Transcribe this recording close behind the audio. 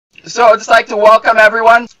So I'd just like to welcome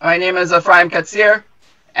everyone. My name is Ephraim Katsir,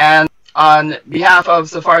 and on behalf of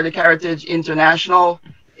Sephardic Heritage International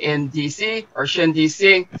in DC, or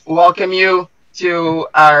SHIN-DC, welcome you to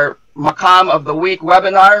our Maqam of the Week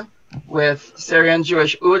webinar with Syrian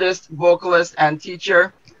Jewish Udist, vocalist, and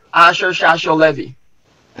teacher, Shasho-Levy.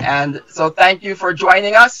 And so thank you for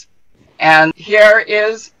joining us. And here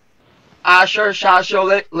is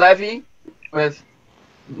Shasho-Levy with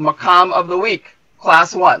Maqam of the Week,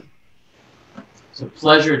 Class 1. It's a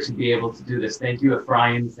pleasure to be able to do this. Thank you,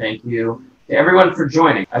 Ephraim. Thank you to everyone for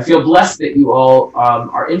joining. I feel blessed that you all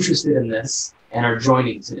are interested in this and are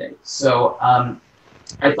joining today. So I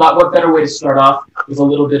thought what better way to start off with a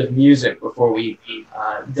little bit of music before we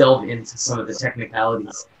delve into some of the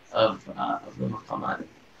technicalities of the Maqamat.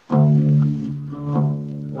 I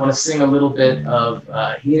want to sing a little bit of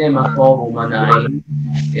Hinei maqom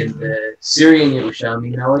in the Syrian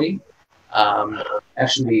Yerushalmi melody.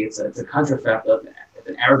 Actually, it's a contrafact of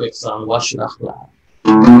an Arabic song, Washrach La.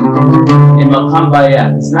 In Maqam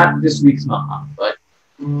Bayat. It's not this week's Maqam, but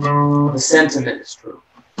the sentiment is true.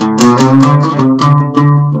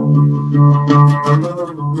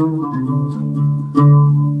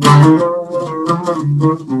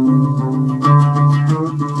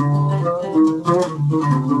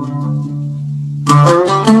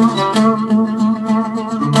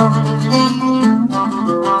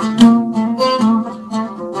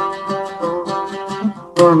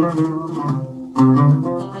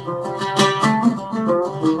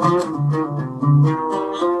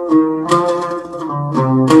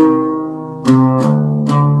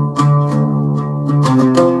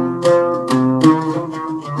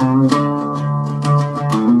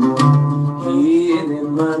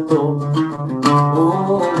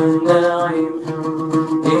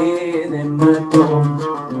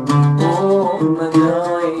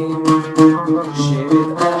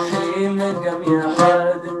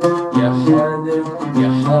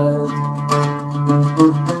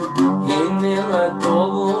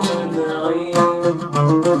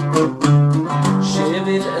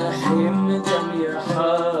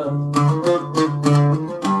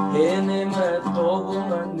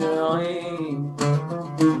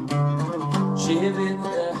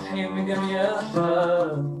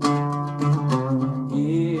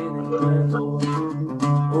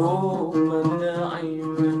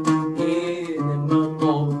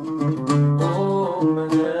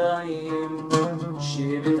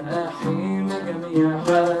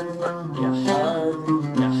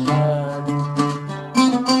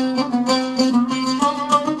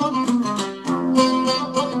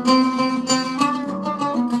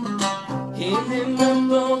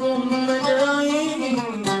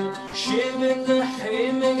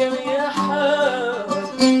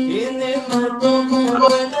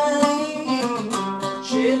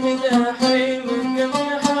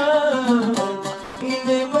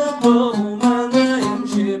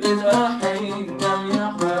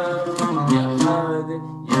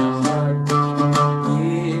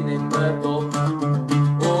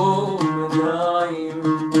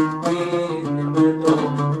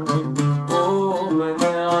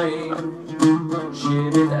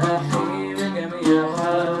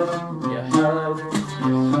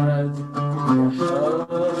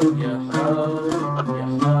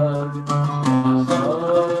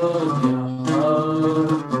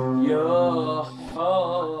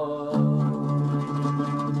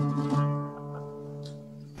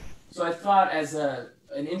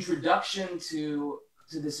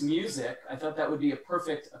 To this music, I thought that would be a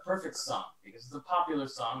perfect song, because it's a popular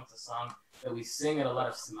song. It's a song that we sing at a lot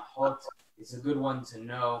of simahot. It's a good one to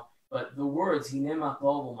know. But the words, how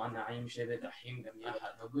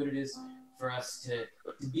good it is for us to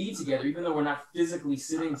be together, even though we're not physically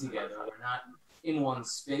sitting together, we're not in one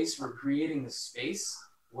space, we're creating the space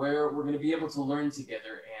where we're going to be able to learn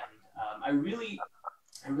together. And I really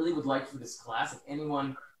would like for this class, if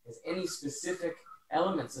anyone has any specific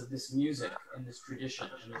elements of this music and this tradition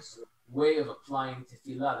and this way of applying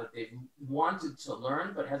tefillah that they've wanted to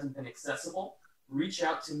learn but hasn't been accessible, reach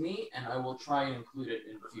out to me and I will try and include it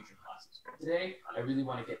in future classes. But today, I really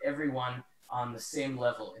want to get everyone on the same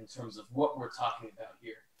level in terms of what we're talking about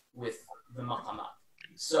here with the maqamat.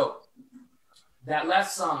 So, that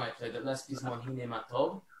last song I played, that last pizmon, Hinei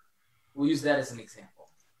maqom, we'll use that as an example.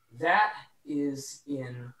 That is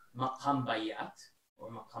in Maqam Bayat, or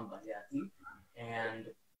Maqam Bayati, and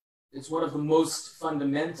it's one of the most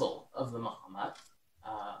fundamental of the maqamat.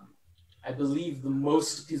 I believe the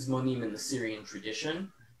most pizmonim in the Syrian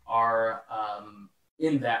tradition are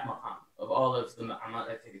in that maqam. Of all of the maqamat,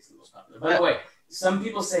 I think it's the most popular. By the way, some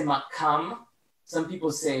people say maqam, some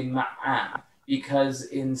people say maqam. because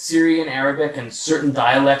in Syrian Arabic and certain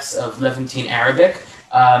dialects of Levantine Arabic,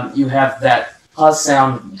 you have that ha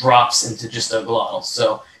sound drops into just a glottal.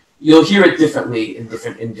 So you'll hear it differently in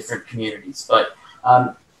different communities. But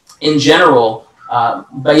in general,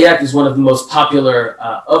 bayat is one of the most popular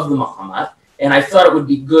of the maqamat. And I thought it would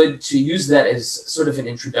be good to use that as sort of an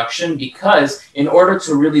introduction, because in order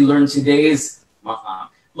to really learn today's maqam,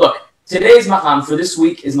 look, today's maqam for this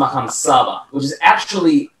week is maqam Saba, which is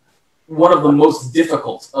actually one of the most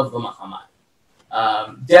difficult of the maqamat.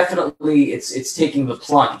 Definitely, it's taking the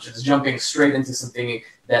plunge. It's jumping straight into something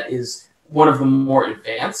that is one of the more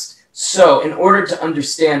advanced. So in order to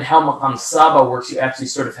understand how maqam Saba works, you actually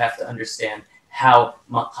sort of have to understand how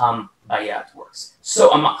maqam bayat works.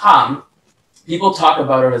 So a maqam, people talk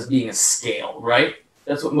about it as being a scale, right?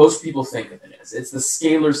 That's what most people think of it as. It's the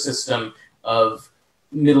scalar system of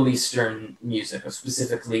Middle Eastern music,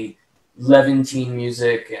 specifically Levantine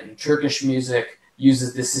music and Turkish music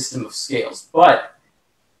uses this system of scales. But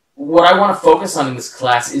what I want to focus on in this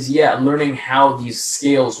class is, learning how these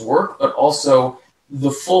scales work, but also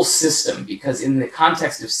the full system, because in the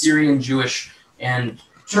context of Syrian Jewish and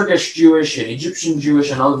Turkish Jewish and Egyptian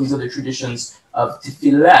Jewish and all of these other traditions of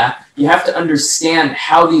tefillah, you have to understand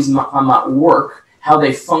how these maqamat work, how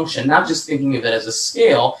they function, not just thinking of it as a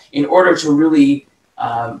scale, in order to really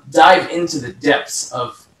dive into the depths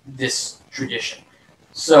of this tradition.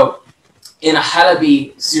 So in a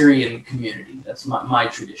Halabi Syrian community, that's my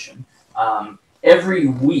tradition, every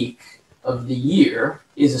week of the year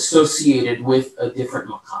is associated with a different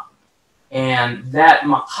maqam. And that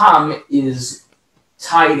maqam is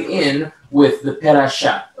tied in with the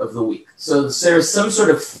perasha of the week. So there's some sort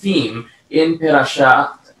of theme in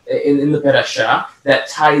perasha, in the perasha, that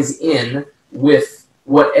ties in with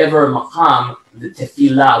whatever maqam the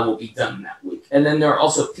tefillah will be done that week. And then there are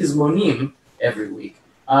also pizmonim every week.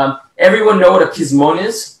 Everyone know what a pizmon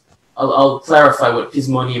is? I'll clarify what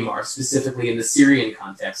pizmonim are, specifically in the Syrian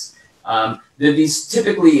context. These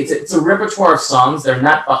typically, it's a repertoire of songs. They're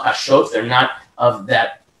not bakashot, they're not of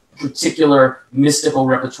that particular mystical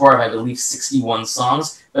repertoire of, I believe, 61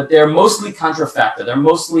 songs, but they're mostly contrafacta. They're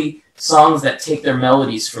mostly songs that take their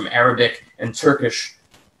melodies from Arabic and Turkish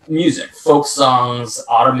music, folk songs,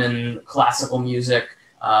 Ottoman classical music,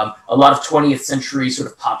 a lot of 20th century sort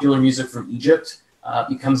of popular music from Egypt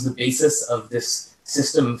becomes the basis of this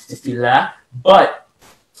system of tefillah. But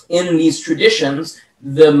in these traditions,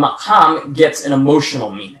 the maqam gets an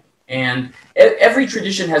emotional meaning. And every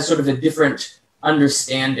tradition has sort of a different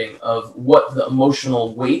understanding of what the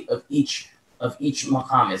emotional weight of each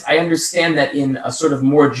maqam is. I understand that in a sort of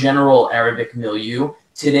more general Arabic milieu,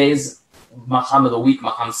 today's maqam of the week,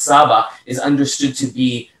 maqam Saba, is understood to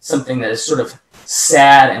be something that is sort of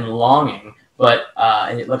sad and longing, but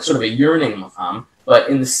and like sort of a yearning maqam. But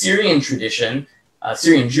in the Syrian tradition,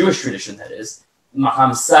 Syrian Jewish tradition, that is,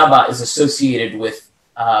 maqam Saba is associated with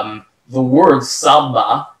the word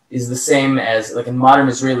Saba is the same as, like in modern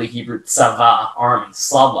Israeli Hebrew, tzava, army,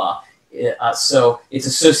 Saba. So it's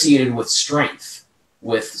associated with strength,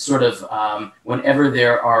 with sort of whenever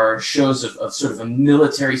there are shows of sort of a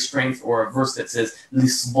military strength, or a verse that says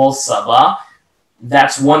lisbol Saba,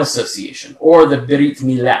 that's one association. Or the Brit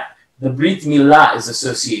Milah. The Brit Milah is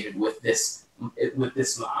associated with this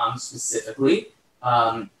ma'am specifically,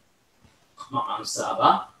 ma'am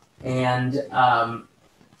Saba, and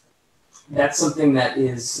that's something that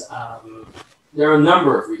is, there are a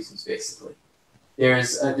number of reasons, basically. There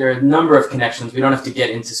are a number of connections. We don't have to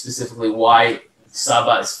get into specifically why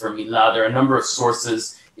Saba is for Milah. There are a number of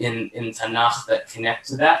sources in Tanakh that connect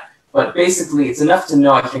to that. But basically, it's enough to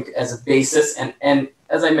know, I think, as a basis, and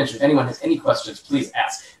as I mentioned, if anyone has any questions, please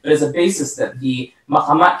ask. But as a basis that the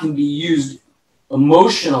maqamat can be used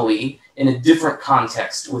emotionally in a different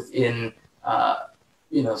context within,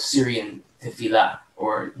 Syrian tefillah,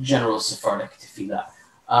 or general Sephardic tefillah.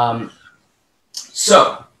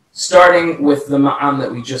 So, starting with the maqam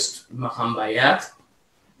that we just, maqam bayat,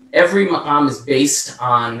 every maqam is based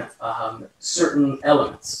on certain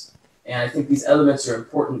elements. And I think these elements are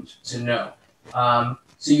important to know.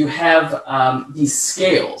 So you have these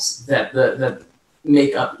scales that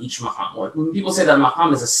make up each maqam. When people say that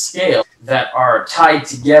maqam is a scale that are tied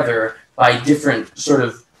together by different sort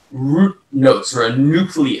of root notes, or a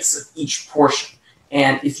nucleus of each portion.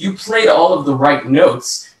 And if you played all of the right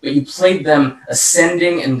notes, but you played them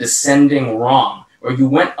ascending and descending wrong, or you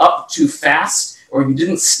went up too fast, or you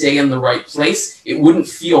didn't stay in the right place, it wouldn't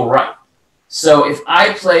feel right. So if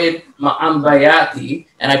I played ma'am bayati,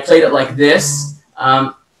 and I played it like this,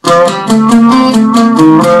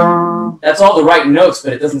 that's all the right notes,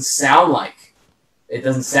 but it doesn't sound like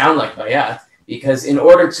bayat, because in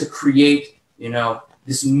order to create you know,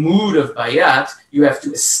 this mood of bayat, you have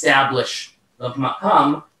to establish the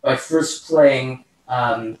maqam by first playing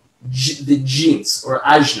the jins or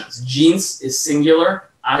ajnas. Jins is singular,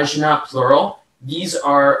 ajna plural. These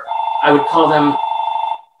are, I would call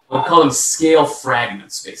them scale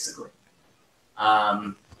fragments, basically.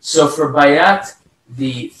 So for bayat,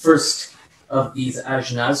 the first of these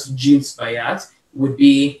ajnas, jins bayat, would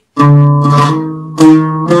be,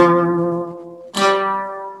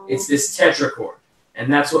 it's this tetrachord,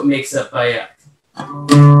 and that's what makes up bayat.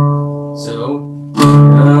 So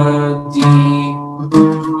D,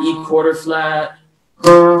 E quarter flat,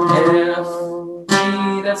 F, G,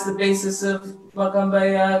 that's the basis of maqam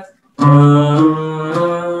bayat.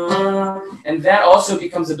 And that also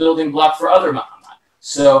becomes a building block for other maqamat.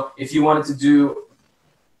 So if you wanted to do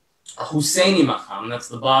a Hoseni maqam, that's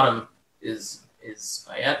the bottom is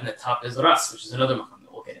bayat, and the top is ras, which is another maqam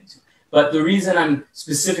that we'll get into. But the reason I'm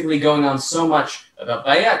specifically going on so much about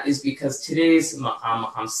bayat is because today's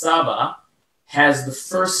maqam saba, has the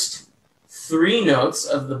first 3 notes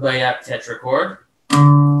of the bayat tetrachord.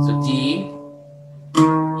 So D,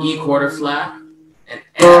 E quarter flat, and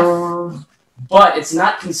F. But it's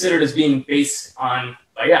not considered as being based on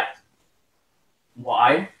bayat.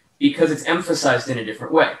 Why? Because it's emphasized in a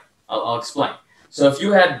different way. I'll explain. So if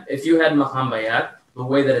you had maqam bayat, the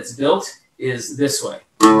way that it's built is this way.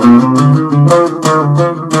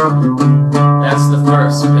 That's the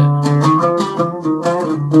first bit.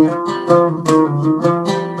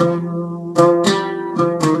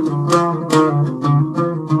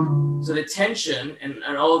 So the tension and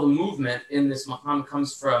all of the movement in this maqam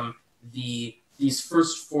comes from these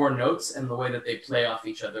first 4 notes and the way that they play off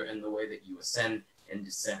each other and the way that you ascend and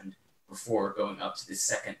descend before going up to the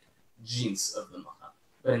second jins of the maqam.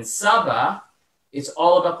 But in Saba, it's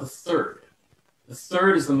all about the third. The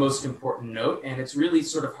third is the most important note, and it's really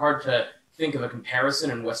sort of hard to think of a comparison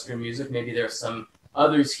in Western music. Maybe there are some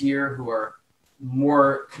others here who are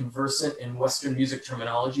more conversant in Western music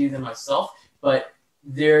terminology than myself, but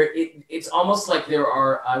it's almost like there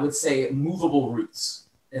are, I would say, movable roots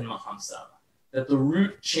in maqam Saba. That the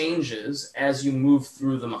root changes as you move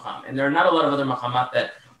through the maqam. And there are not a lot of other maqamat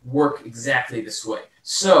that work exactly this way.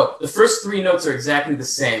 So the first 3 notes are exactly the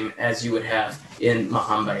same as you would have in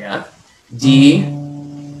maqam bayat. D,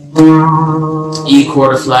 E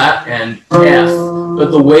quarter flat, and F. But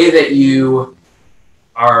the way that you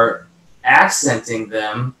are accenting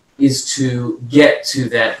them is to get to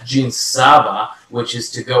that jins saba, which is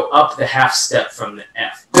to go up the half step from the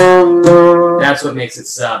F. That's what makes it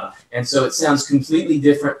Saba. And so it sounds completely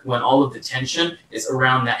different when all of the tension is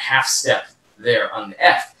around that half step there on the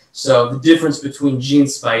F. So the difference between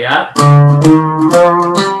jins bayat,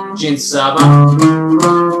 jins Saba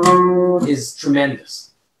is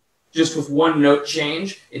tremendous. Just with 1 note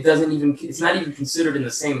change, it's not even considered in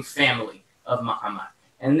the same family of maqamat.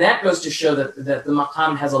 And that goes to show that the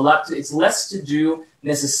maqam has it's less to do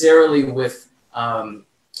necessarily with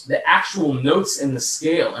the actual notes in the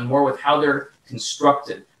scale and more with how they're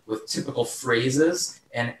constructed with typical phrases,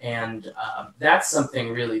 and that's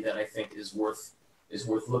something really that I think is worth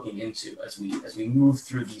looking into as we move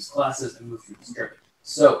through these classes and move through this journey.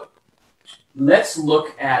 So let's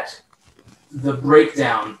look at the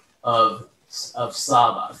breakdown of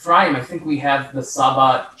Saba. Ephraim, I think we have the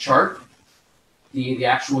Saba chart, the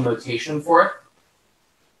actual notation for it.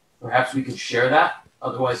 Perhaps we could share that.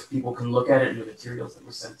 Otherwise, people can look at it in the materials that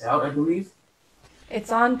were sent out, I believe.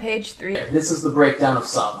 It's on page 3. This is the breakdown of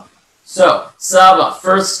Saba. So, Saba,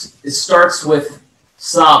 first, it starts with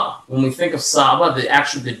Saba. When we think of Saba, the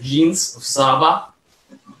jins of Saba,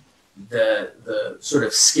 the sort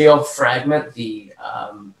of scale fragment, these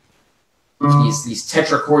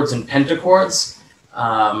tetrachords and pentachords,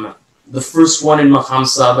 the first one in maqam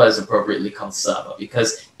Saba is appropriately called Saba,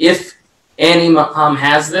 because if any maqam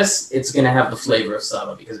has this, it's going to have the flavor of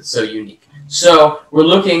Saba because it's so unique. So we're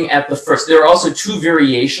looking at the first. There are also 2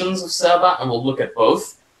 variations of Saba, and we'll look at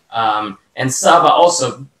both. And Saba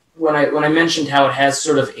also, when I mentioned how it has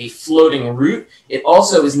sort of a floating root, it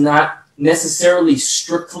also is not necessarily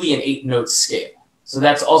strictly an 8-note scale. So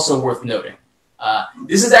that's also worth noting.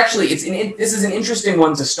 This is actually this is an interesting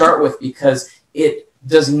one to start with because it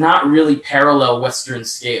does not really parallel Western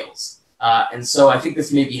scales. And so I think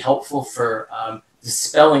this may be helpful for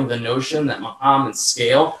dispelling the notion that maqam and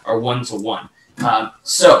scale are 1-to-1.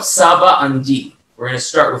 So Saba on D. We're going to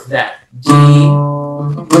start with that. D,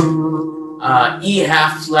 E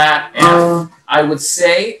half flat, F. I would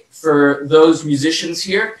say for those musicians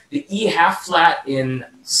here, the E half flat in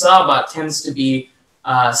Saba tends to be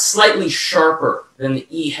slightly sharper than the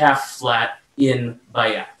E half flat in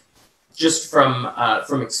bayat, just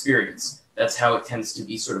from experience. that's how it tends to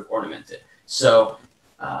be sort of ornamented. So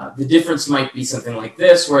the difference might be something like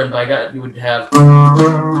this, where in Bayat you would have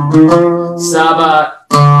Saba.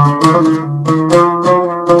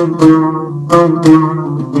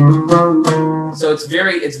 So it's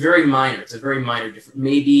very minor. It's a very minor difference.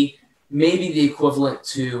 Maybe the equivalent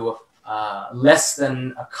to less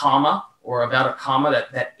than a comma, or about a comma,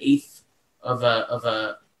 that eighth of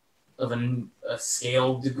a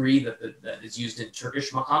scale degree that is used in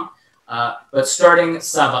Turkish maqam. But starting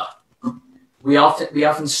Saba, we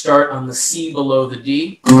often start on the C below the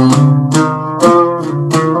D,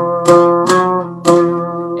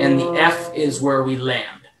 and the F is where we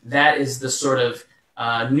land. That is the sort of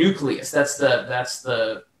nucleus. That's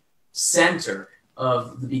the center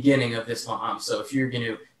of the beginning of this maqam. So if you're going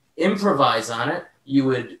to improvise on it, you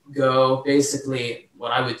would go basically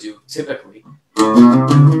what I would do typically.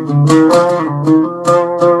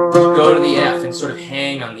 Go to the F and sort of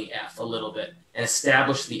hang on the F a little bit and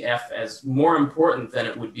establish the F as more important than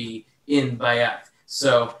it would be in Bayat.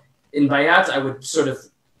 So in Bayat, I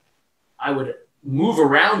would move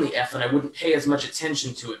around the F and I wouldn't pay as much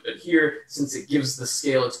attention to it. But here, since it gives the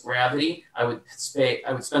scale its gravity, I would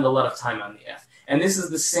spend a lot of time on the F. And this is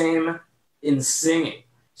the same in singing.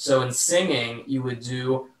 So in singing, you would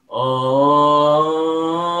do oh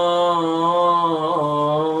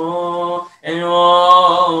and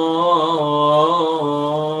oh,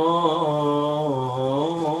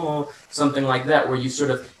 something like that, where you sort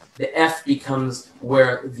of, the F becomes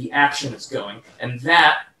where the action is going, and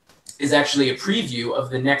that is actually a preview of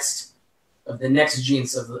the next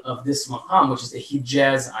genes of this maqam, which is the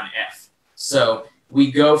hijaz on F. So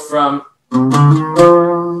we go from,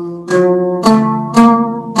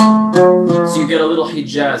 so you get a little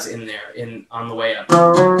hijaz in there on the way up.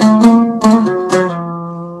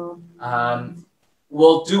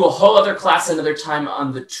 We'll do a whole other class another time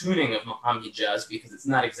on the tuning of maqam hijaz, because it's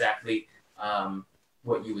not exactly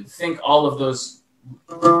what you would think. All of those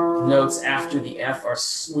notes after the F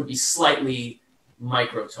would be slightly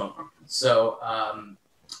microtonal. So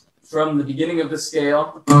from the beginning of the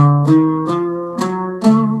scale,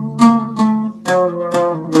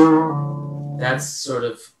 that's sort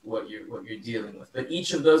of what you're dealing with. But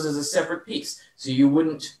each of those is a separate piece. So you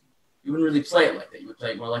wouldn't really play it like that. You would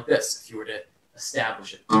play it more like this if you were to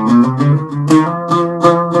establish it.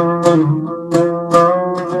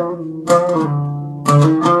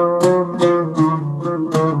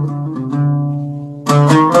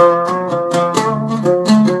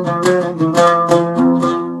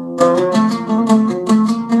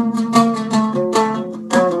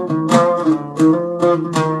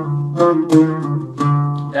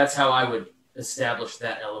 That's how I would establish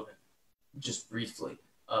that element, just briefly,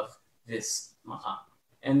 of this maqam.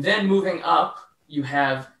 And then moving up, you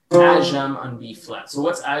have ajam on B flat. So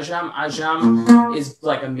what's ajam? Ajam is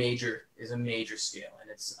like a major scale, and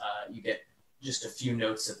it's you get just a few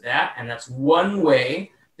notes of that, and that's one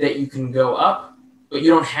way that you can go up, but you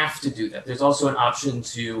don't have to do that. There's also an option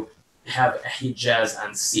to have a hijaz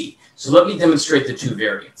on C. So let me demonstrate the two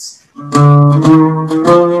variants.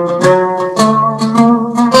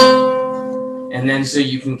 And then so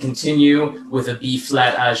you can continue with a B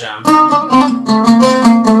flat ajam.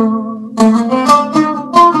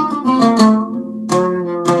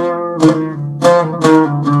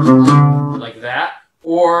 Like that.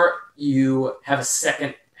 Or you have a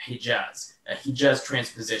second hijaz, a hijaz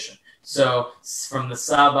transposition. So from the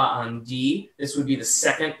Saba on D, this would be the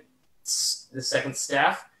second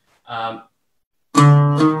staff.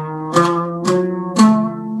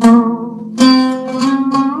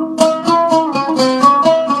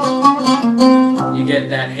 You get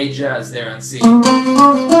that hijaz there on C.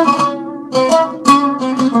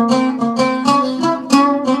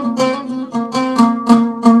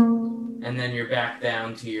 And then you're back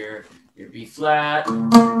down to your B flat.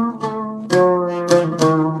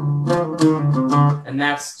 And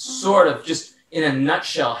that's sort of just in a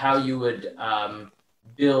nutshell how you would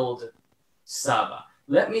build Saba.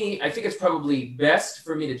 I think it's probably best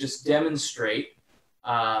for me to just demonstrate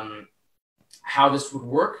how this would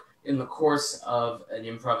work in the course of an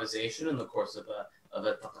improvisation, in the course of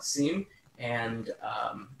a taqasim. And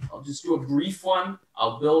I'll just do a brief one.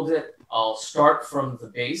 I'll build it. I'll start from the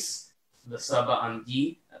base, the Saba on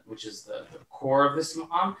D, which is the core of this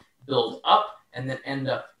maqam, build up, and then end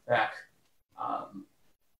up back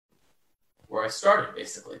where I started,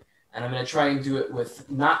 basically. And I'm going to try and do it with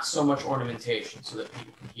not so much ornamentation so that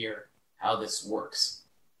people can hear how this works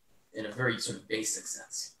in a very sort of basic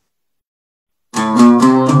sense.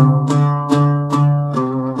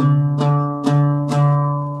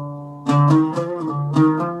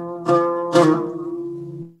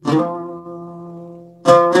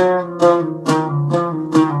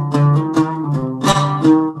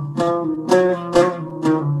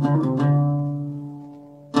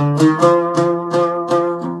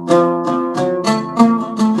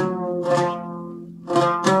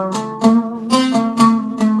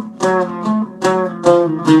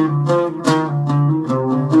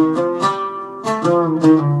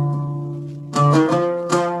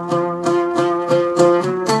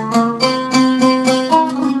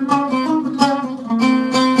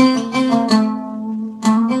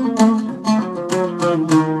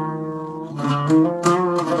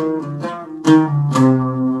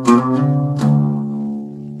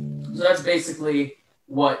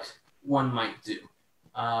 What one might do.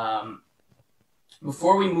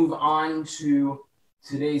 Before we move on to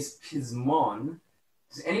today's Pizmon,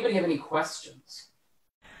 does anybody have any questions?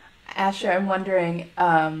 Asher, I'm wondering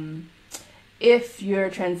if you're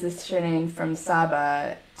transitioning from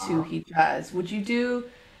Saba to Hijaz, would you do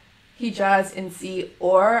Hijaz in C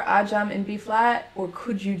or Ajam in B flat, or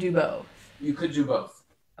could you do both? You could do both.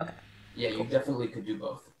 Okay. Yeah, you definitely could do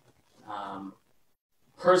both.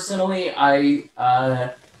 Personally,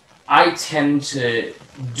 I tend to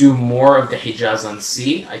do more of the Hijaz on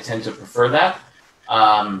C. I tend to prefer that.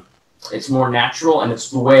 It's more natural, and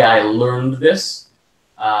it's the way I learned this.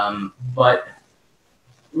 But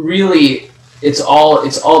really, it's all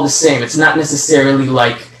the same. It's not necessarily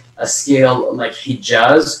like a scale like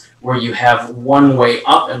Hijaz, where you have one way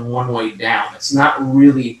up and one way down. It's not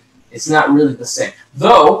really the same.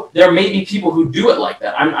 Though there may be people who do it like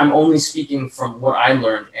that. I'm only speaking from what I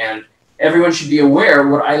learned, and everyone should be aware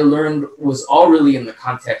what I learned was all really in the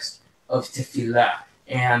context of tefillah,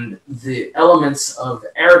 and the elements of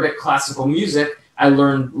Arabic classical music I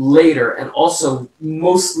learned later, and also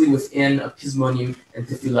mostly within a Pizmonim and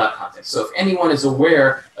tefillah context. So if anyone is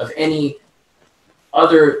aware of any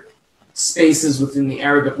other spaces within the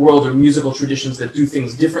Arabic world or musical traditions that do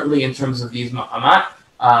things differently in terms of these maqamat,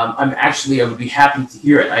 I would be happy to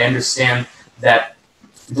hear it. I understand that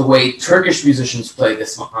the way Turkish musicians play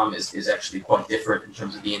this maqam is actually quite different in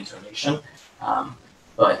terms of the intonation.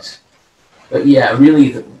 But yeah,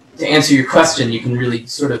 really, to answer your question, you can really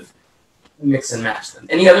sort of mix and match them.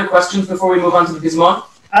 Any other questions before we move on to the Pizmon?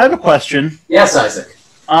 I have a question. Yes, Isaac.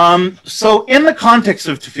 So in the context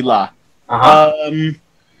of tefillah,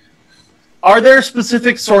 are there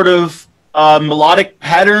specific sort of melodic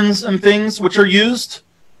patterns and things which are used?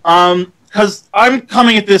 Because I'm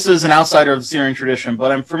coming at this as an outsider of the Syrian tradition,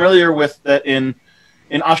 but I'm familiar with that in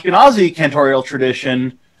Ashkenazi cantorial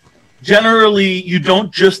tradition, generally you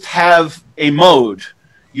don't just have a mode.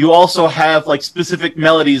 You also have like specific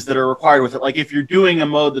melodies that are required with it. Like if you're doing a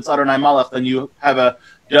mode that's Adonai Malach, then you have a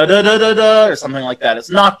da da da da da or something like that. It's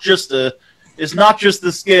not just the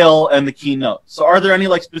scale and the key note. So are there any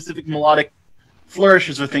like specific melodic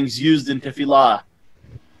flourishes or things used in tefillah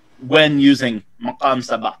when using maqam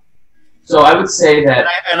sabah? So I would say that,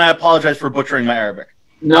 and I apologize for butchering my Arabic.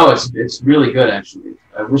 No, it's really good actually.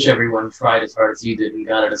 I wish everyone tried as hard as you did and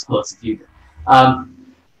got it as close as you did.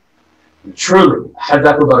 Truly,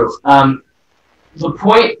 Hadak Baruch. The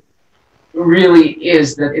point really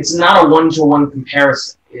is that it's not a one-to-one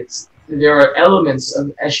comparison. There are elements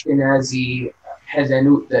of Ashkenazi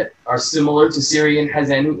Hazanut that are similar to Syrian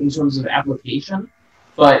Hazanut in terms of application,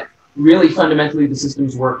 but really fundamentally the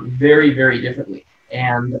systems work very, very differently.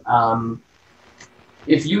 And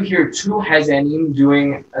if you hear two Hazanim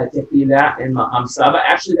doing a tefillah in Maqam Saba,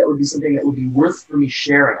 actually that would be something that would be worth for me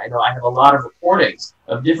sharing. I know I have a lot of recordings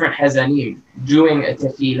of different Hazanim doing a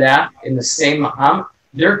tefillah in the same Maqam.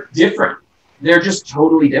 They're different. They're just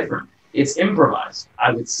totally different. It's improvised,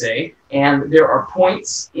 I would say, and there are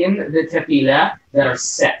points in the tefillah that are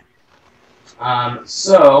set.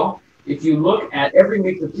 So if you look at every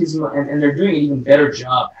week the Pizmo, and they're doing an even better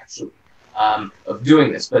job actually of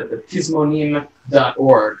doing this, but the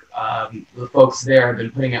Pizmonim.org, the folks there have been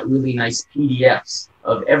putting out really nice PDFs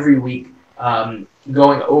of every week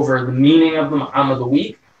going over the meaning of the Maqam of the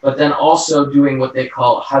week, but then also doing what they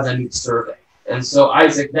call a Hazanut survey. And so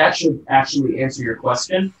Isaac, that should actually answer your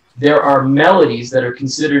question. There are melodies that are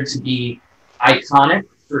considered to be iconic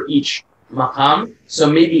for each maqam. So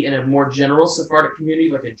maybe in a more general Sephardic community,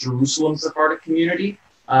 like a Jerusalem Sephardic community,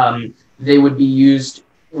 they would be used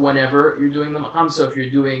whenever you're doing the maqam. So if you're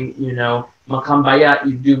doing, maqam bayat,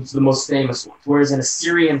 you do the most famous ones. Whereas in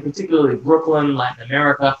Assyrian, particularly Brooklyn, Latin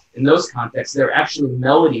America, in those contexts, there are actually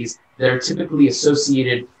melodies that are typically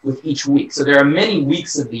associated with each week. So there are many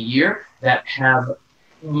weeks of the year that have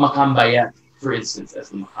maqam bayat, for instance, as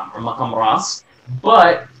the maqam, or maqam ras.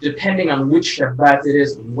 But depending on which Shabbat it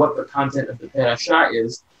is and what the content of the perasha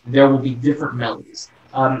is, there will be different melodies.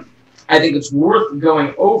 I think it's worth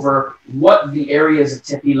going over what the areas of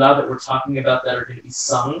tefillah that we're talking about that are going to be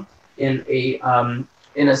sung in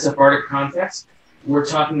a Sephardic context. We're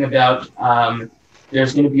talking about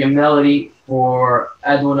there's going to be a melody for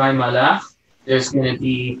Adonai Malach. There's going to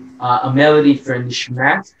be a melody for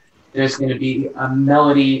Nishmat. There's going to be a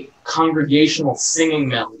melody, congregational singing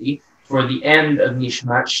melody for the end of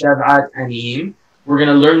Nishmat, Shav'at Aniyim. We're going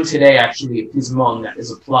to learn today actually a Pizmon that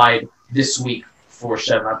is applied this week for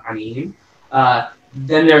Shav'at Aniyim.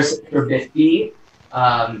 Then there's for Bethi,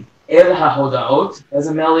 El HaHodaot as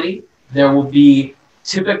a melody. There will be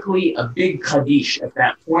typically a big Kaddish at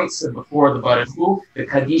that point. So before the Baruch Hu, the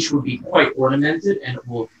Kaddish would be quite ornamented and it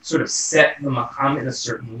will sort of set the Maqam in a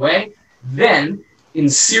certain way. Then, in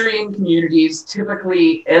Syrian communities,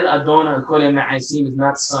 typically El Adona Al Kol Ma'asim is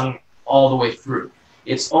not sung all the way through.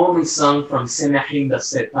 It's only sung from Semahim da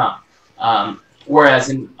Setam. Whereas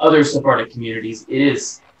in other Sephardic communities, it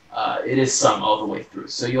is sung all the way through.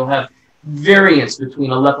 So you'll have variance between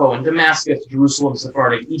Aleppo and Damascus, Jerusalem,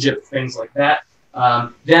 Sephardic, Egypt, things like that.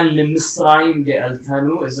 Then Misraim de Al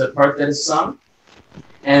Tanu is a part that is sung.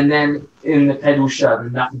 And then in the Pedusha, the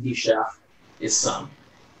Naqdisha is sung.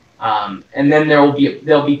 And then there'll be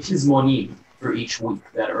Pizmonim for each week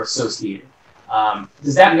that are associated.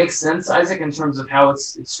 Does that make sense, Isaac, in terms of how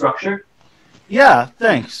it's structured? Yeah,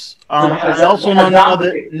 thanks. I also know now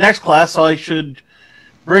that next class I should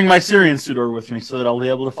bring my Syrian tutor with me so that I'll be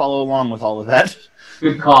able to follow along with all of that.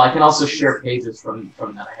 Good call. I can also share pages from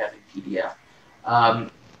that I have in PDF.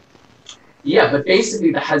 Yeah, but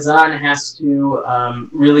basically the Hazan has to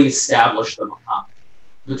really establish the Maqam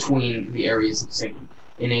between the areas of singing.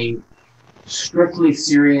 In a strictly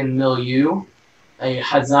Syrian milieu, a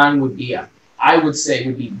Hazan would be, I would say,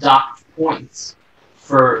 would be docked points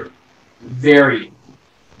for varying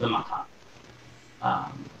the Maqam.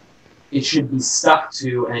 It should be stuck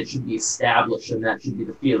to and it should be established, and that should be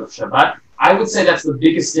the feel of Shabbat. I would say that's the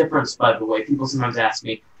biggest difference, by the way. People sometimes ask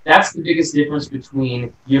me, that's the biggest difference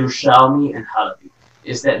between Yerushalmi and Halabi,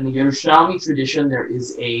 is that in the Yerushalmi tradition, there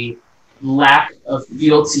is a lack of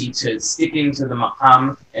fealty to sticking to the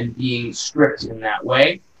Maqam and being strict in that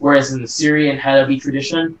way, whereas in the Syrian Halabi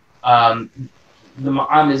tradition, the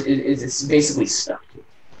Maqam is basically stuck to it.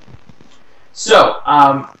 So,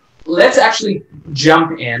 let's actually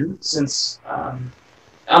jump in, since,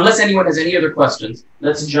 unless anyone has any other questions,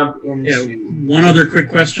 let's jump into... Yeah, one other quick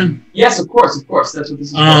question. Yes, of course, that's what this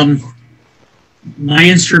is about. My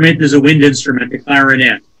instrument is a wind instrument, the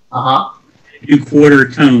clarinet. Uh-huh. I do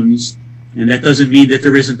quarter tones, and that doesn't mean that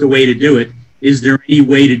there isn't a way to do it. Is there any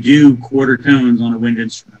way to do quarter tones on a wind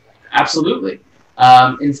instrument? Absolutely.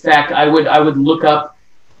 In fact, I would look up...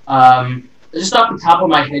 just off the top of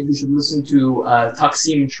my head, you should listen to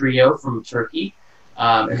Taksim Trio from Turkey.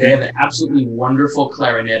 They have an absolutely wonderful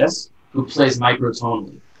clarinetist who plays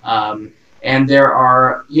microtonally. And there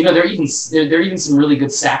are even some really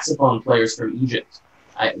good saxophone players from Egypt.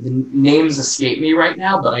 The names escape me right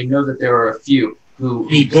now, but I know that there are a few who...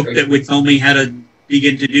 Any book that would tell me how to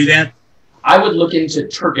begin to do that? I would look into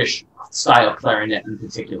Turkish style clarinet in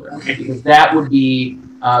particular, because that would be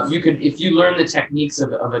if you learn the techniques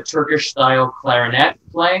of a Turkish style clarinet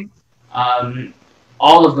playing,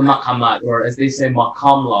 all of the maqamat, or as they say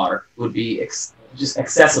maqamlar, would be just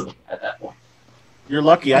accessible at that point. You're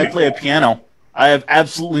lucky. I play a piano. I have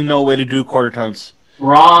absolutely no way to do quarter tones.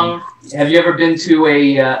 Wrong. Have you ever been to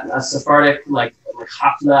a Sephardic like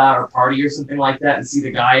hafla or party or something like that and see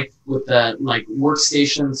the guy with the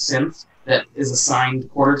workstation synth that is assigned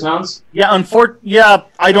quarter tones? Yeah,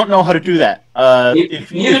 I don't know how to do that.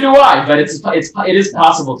 Neither do I, but it is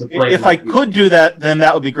possible to play. If I could do that, then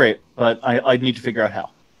that would be great. But I'd need to figure out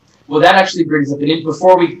how. Well, that actually brings up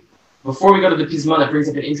before we go to the Pizman, that brings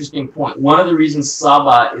up an interesting point. One of the reasons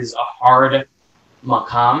Saba is a hard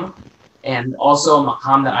maqam, and also a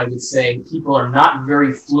maqam that I would say people are not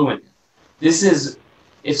very fluent in. This is,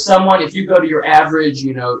 if you go to your average,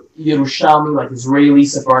 Yerushalmi, like Israeli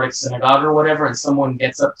Sephardic synagogue or whatever, and someone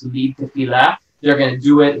gets up to lead tefillah, they're going to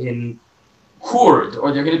do it in Kurd,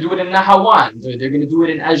 or they're going to do it in Nahawan, or they're going to do it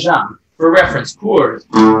in Ajam. For reference, Kurd,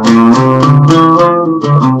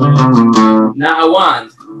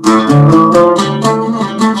 Nahawan,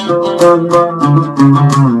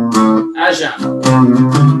 Ajam.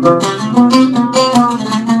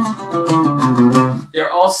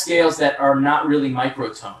 They're all scales that are not really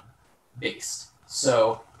microtone based.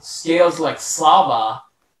 So scales like Slava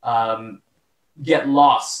get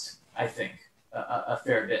lost, I think, a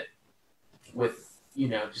fair bit with,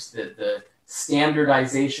 just the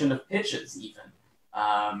standardization of pitches even.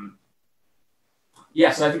 So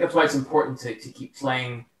I think that's why it's important to keep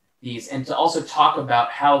playing these, and to also talk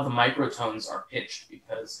about how the microtones are pitched,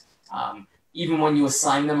 because even when you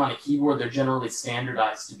assign them on a keyboard, they're generally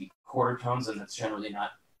standardized to be quarter tones, and that's generally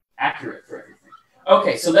not accurate for everything.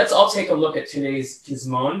 Okay, so let's all take a look at today's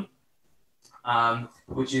pizmon,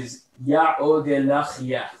 which is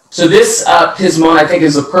Ya-O-De-Lach-Ya. So this pizmon, I think,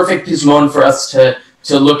 is a perfect pizmon for us to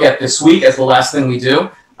look at this week as the last thing we do.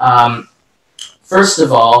 First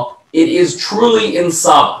of all, it is truly in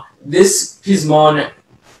Saba. This pizmon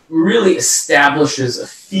really establishes a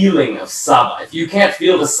feeling of Saba. If you can't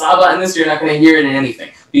feel the Saba in this, you're not going to hear it in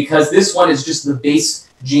anything, because this one is just the base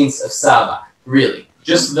genes of Saba, really.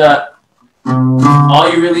 Just the, all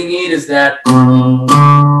you really need is that.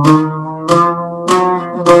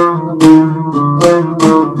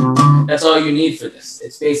 That's all you need for this.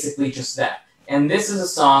 It's basically just that. And this is a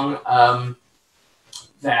song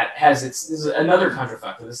that has this is another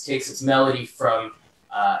contrafacto. This takes its melody from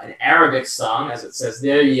an Arabic song, as it says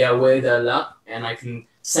there, Yahweh Dala, and I can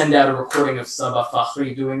send out a recording of Saba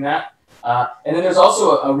Fakhri doing that. And then there's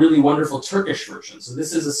also a really wonderful Turkish version. So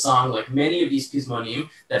this is a song, like many of these pizmonim,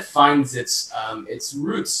 that finds its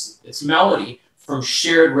roots, its melody, from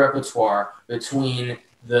shared repertoire between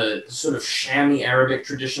the sort of Shami Arabic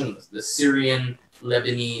tradition, the Syrian,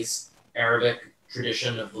 Lebanese, Arabic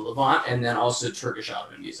tradition of the Levant, and then also Turkish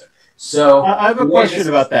Ottoman music. So I have a question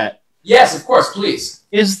about that. Yes, of course, please.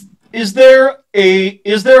 Is there a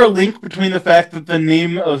link between the fact that the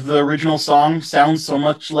name of the original song sounds so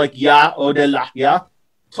much like Ya-O-De-Lach-Ya?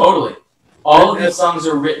 Totally. All of these songs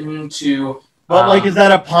are written to. But like, is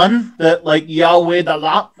that a pun? That like Yahweh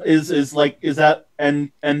Dala is that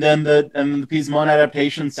and then the pizmon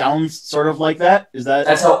adaptation sounds sort of like that? Is that?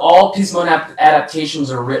 That's how all pizmon adaptations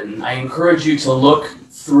are written. I encourage you to look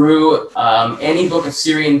through any book of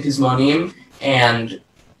Syrian pizmonim and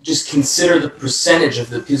just consider the percentage of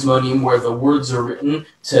the pizmonim where the words are written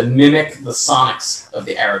to mimic the sonics of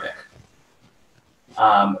the Arabic.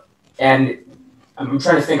 And I'm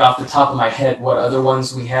trying to think off the top of my head what other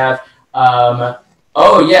ones we have.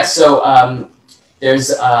 Oh, yeah, so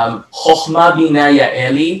there's Chokhma Bina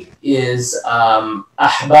Ya'eli is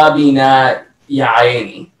Ahba Bina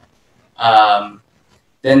Ya'eni.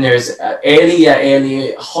 Then there's Eli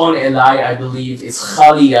Ya'eli, Khon Elai, I believe, is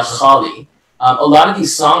Khali Ya Khali. A lot of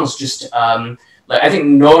these songs just, like I think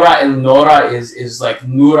Nora El Nora is like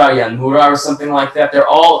Nura Ya Nura or something like that. They're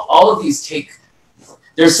all of these take,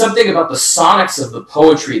 there's something about the sonics of the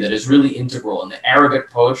poetry that is really integral in the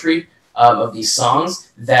Arabic poetry of these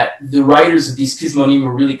songs that the writers of these pizmonim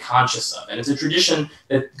were really conscious of. And it's a tradition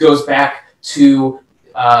that goes back to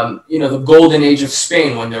the golden age of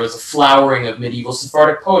Spain, when there was a flowering of medieval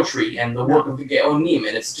Sephardic poetry and the work of the Geonim,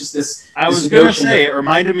 and it's just this. I was going to say, it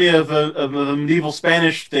reminded me of a medieval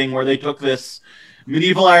Spanish thing where they took this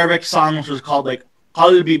medieval Arabic song, which was called like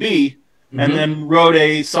Kal Bibi, and then wrote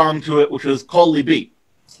a song to it, which was Kol Libi.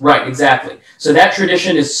 Right, exactly. So that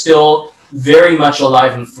tradition is still very much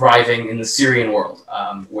alive and thriving in the Syrian world,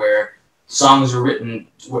 where songs are written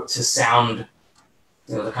to sound.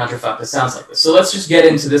 The contrafacta sounds like this. So let's just get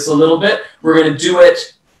into this a little bit. We're going to do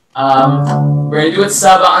it. We're going to do it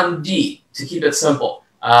Saba on D to keep it simple.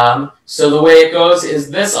 So the way it goes is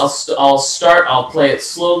this. I'll start. I'll play it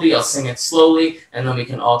slowly. I'll sing it slowly, and then we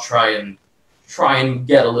can all try and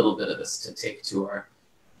get a little bit of this to take to our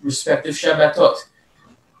respective Shabbatot.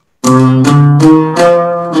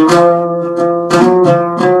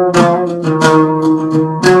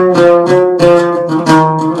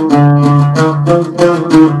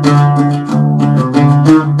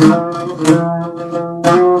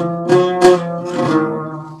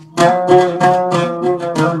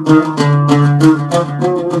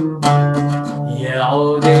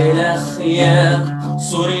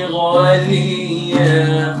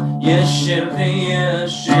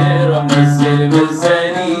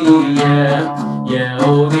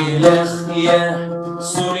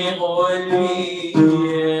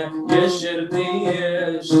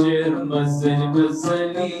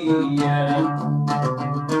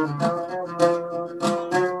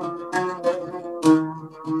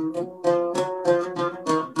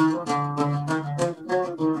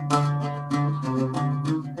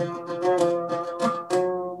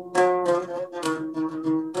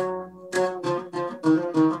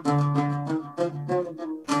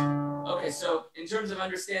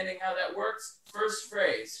 Understanding how that works, first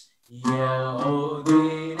phrase,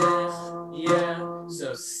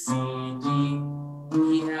 so C, D,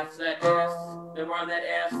 E, half flat F, then we're on that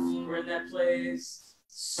F, we're in that place,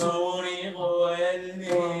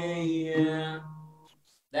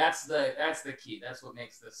 that's the key, that's what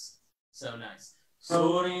makes this so nice.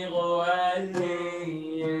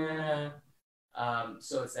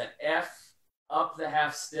 So it's that F, up the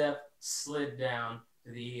half step, slid down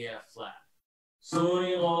to the E F flat.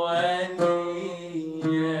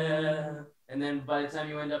 And then by the time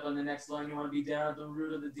you end up on the next line, you want to be down at the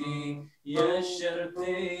root of the D.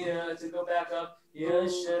 To go back up.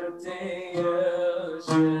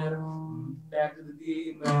 Back to the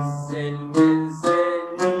D.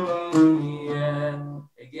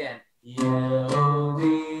 Again.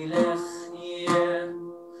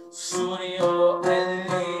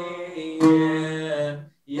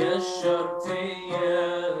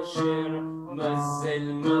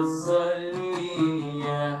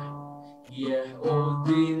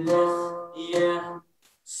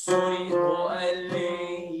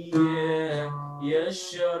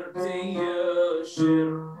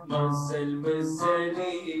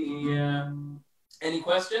 Any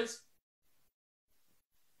questions?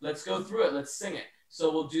 Let's go through it. Let's sing it.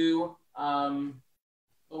 So we'll do, the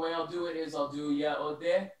way I'll do it is I'll do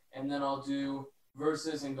Ya'odeh, and then I'll do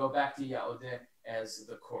verses and go back to Ya'odeh as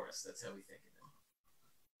the chorus. That's how we think of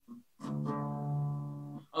it.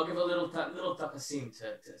 I'll give a little taqasim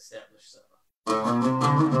to establish Sabah.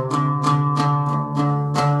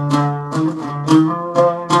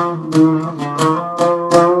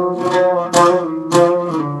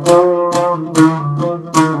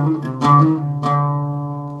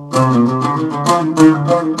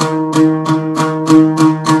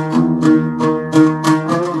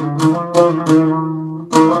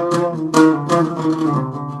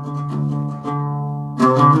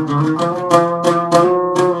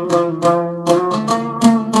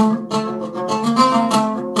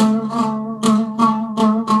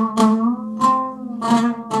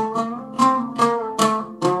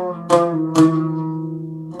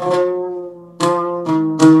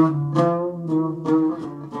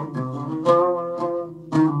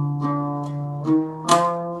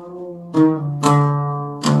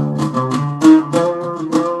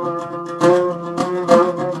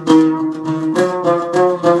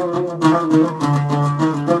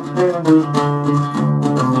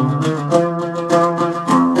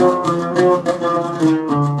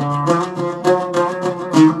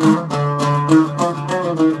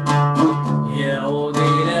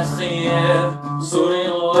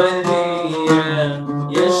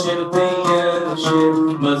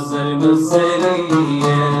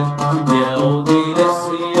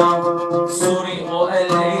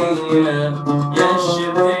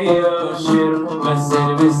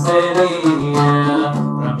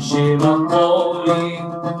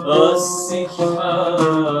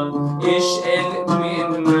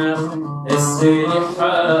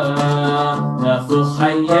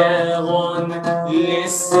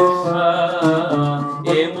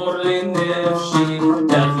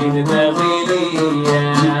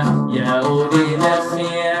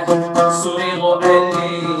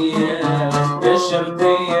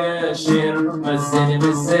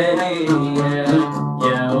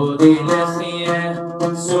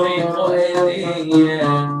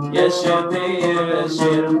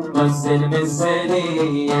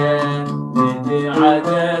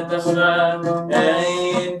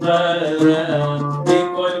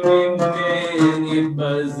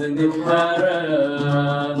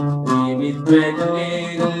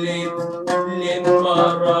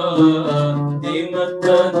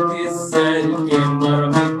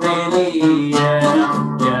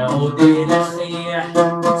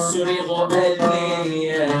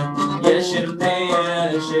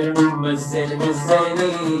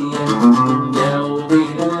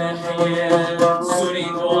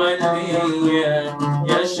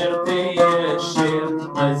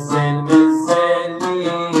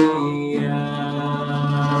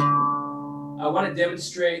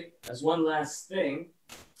 As one last thing,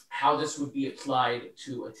 how this would be applied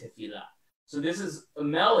to a tefillah. So this is a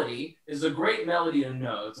melody, is a great melody to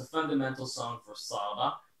know. It's a fundamental song for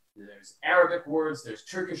Sabah. There's Arabic words, there's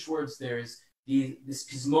Turkish words, there's this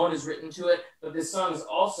pizmon is written to it, but this song is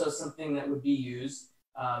also something that would be used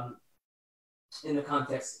in the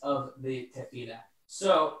context of the tefillah.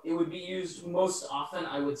 So it would be used most often,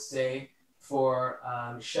 I would say, for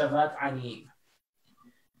Shavat Anim.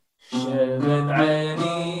 شبت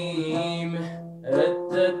عنيم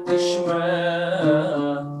أتت تشمع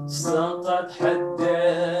سقط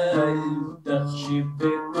حدال تخشي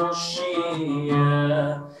بتوشية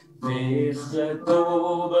في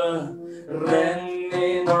خطوبة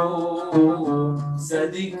رننو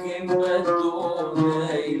صديق بدون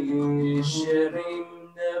هيلي شريم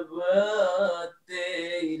نبات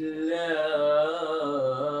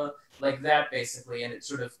like that basically, and it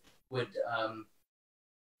sort of would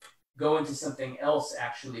go into something else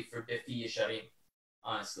actually for Bifi Yesharim.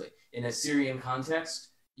 honestly. In a Syrian context,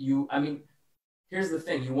 I mean, here's the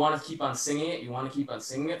thing. You want to keep on singing it. You want to keep on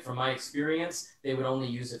singing it. From my experience, they would only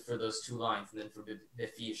use it for those 2 lines. And then for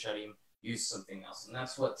Befi Sharim, use something else. And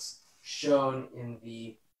that's what's shown in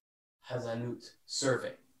the Hazanut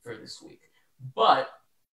survey for this week. But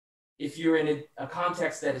if you're in a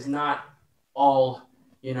context that is not all,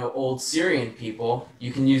 old Syrian people,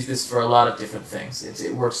 you can use this for a lot of different things.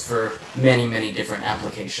 It works for many, many different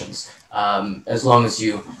applications. As long as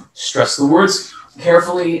you stress the words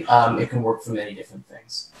carefully, it can work for many different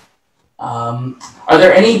things. Are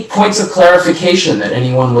there any points of clarification that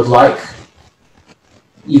anyone would like?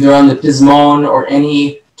 Either on the Pismon or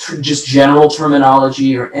any just general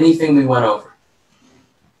terminology or anything we went over?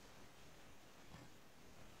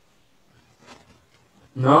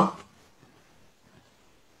 No?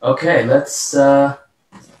 Okay, let's...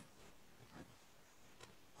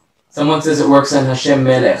 Someone says it works on Hashem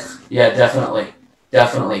Melech. Yeah, definitely.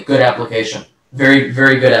 Definitely. Good application. Very,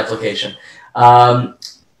 very good application.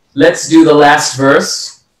 Let's do the last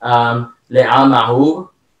verse. Le'amahu.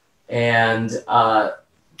 And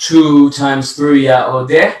 2 times through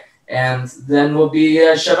Ya'odeh. And then we'll be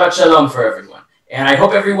Shabbat Shalom for everyone. And I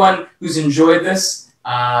hope everyone who's enjoyed this,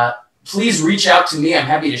 please reach out to me. I'm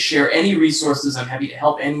happy to share any resources. I'm happy to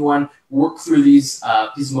help anyone work through these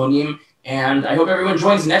Pismonim. And I hope everyone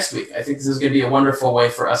joins next week. I think this is going to be a wonderful way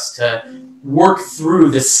for us to work through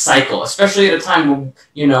this cycle, especially at a time when,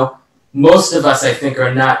 most of us, I think,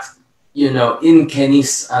 are not, in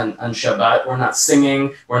Kenis on Shabbat. We're not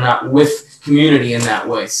singing. We're not with community in that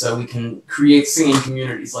way. So we can create singing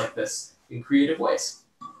communities like this in creative ways.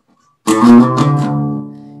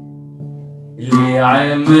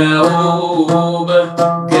 لعموب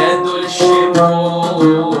جدوا الشموب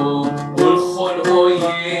والخلق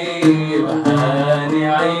يجيب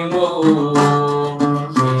هنعيموب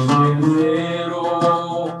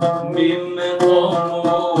يشغلوا من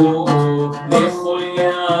مقاموب نخل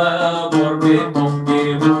يا بربكم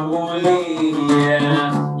جيبولي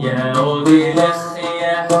يا عودي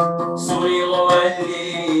لخيا سوري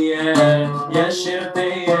غواليا يا شرطي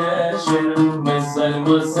يا شر مزل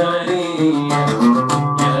مزلي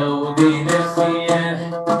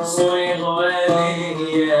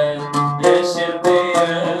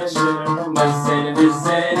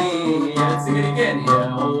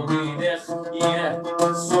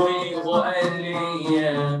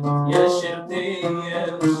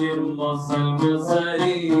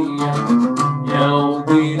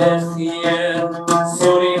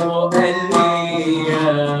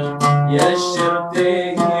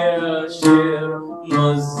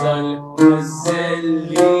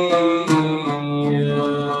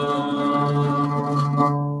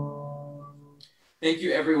Thank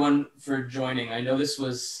you, everyone, for joining. I know this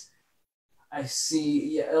was, I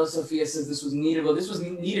see, El Sophia says this was needed. Well, this was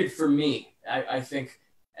needed for me. I think,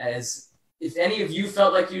 as if any of you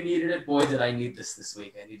felt like you needed it, boy, did I need this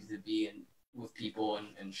week. I needed to be with people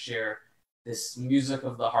and share this music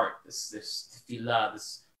of the heart, this tefillah,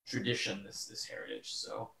 this tradition, this heritage.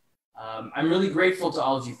 So I'm really grateful to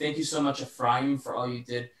all of you. Thank you so much, Ephraim, for all you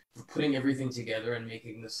did, for putting everything together and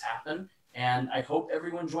making this happen. And I hope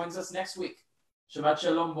everyone joins us next week. Shabbat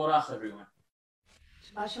Shalom Borach, everyone.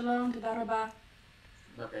 Shabbat Shalom, Toda Rabah.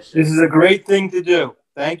 This is a great thing to do.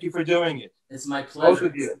 Thank you for doing it. It's my pleasure. Both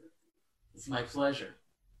of you. It's my pleasure.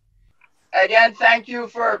 Again, thank you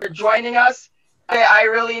for joining us. I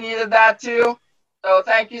really needed that too. So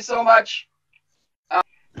thank you so much.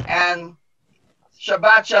 And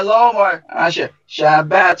Shabbat Shalom or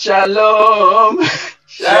Shabbat Shalom.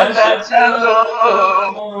 Shabbat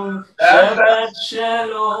Shalom. Shabbat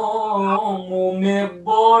Shalom.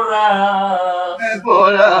 Meborach.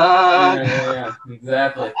 Yeah,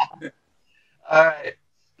 exactly. All right.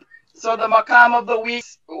 So the Maqam of the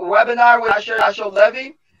Week's webinar with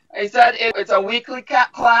Shasho-Levy, I said it's a weekly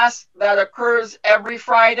class that occurs every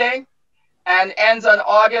Friday and ends on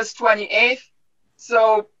August 28th.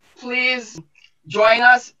 So please join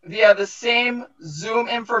us via the same Zoom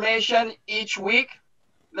information each week.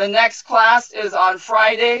 The next class is on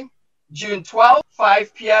Friday, June 12th,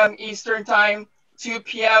 5 p.m. Eastern Time, 2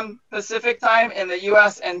 p.m. Pacific Time in the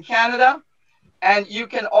US and Canada. And you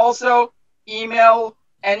can also email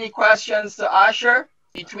any questions to Asher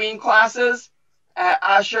between classes at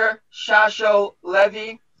Asher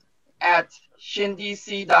Shasho-Levy at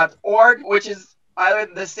SHIN-DC.org, which is either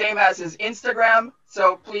the same as his Instagram.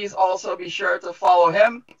 So please also be sure to follow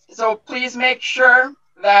him. So please make sure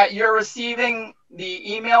that you're receiving the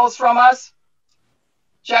emails from us.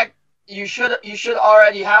 Check, you should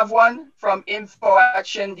already have one from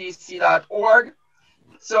info@shin-dc.org.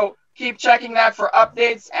 So keep checking that for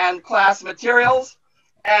updates and class materials.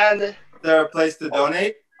 And Is there a place to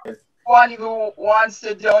donate? one who wants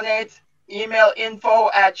to donate, email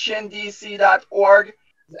info@shindc.org.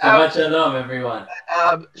 Shabbat shalom, everyone.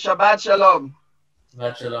 Shabbat shalom.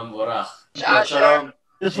 Shabbat shalom, borach. Shalom.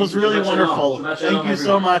 This was really Shabbat shalom. wonderful. Shabbat Thank shalom, you so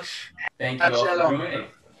everyone. much. Thank you all for Shalom. joining.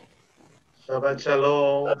 Shabbat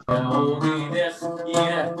shalom.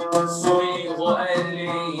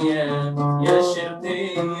 يا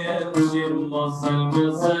شرتي يا شرمص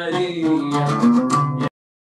المصرية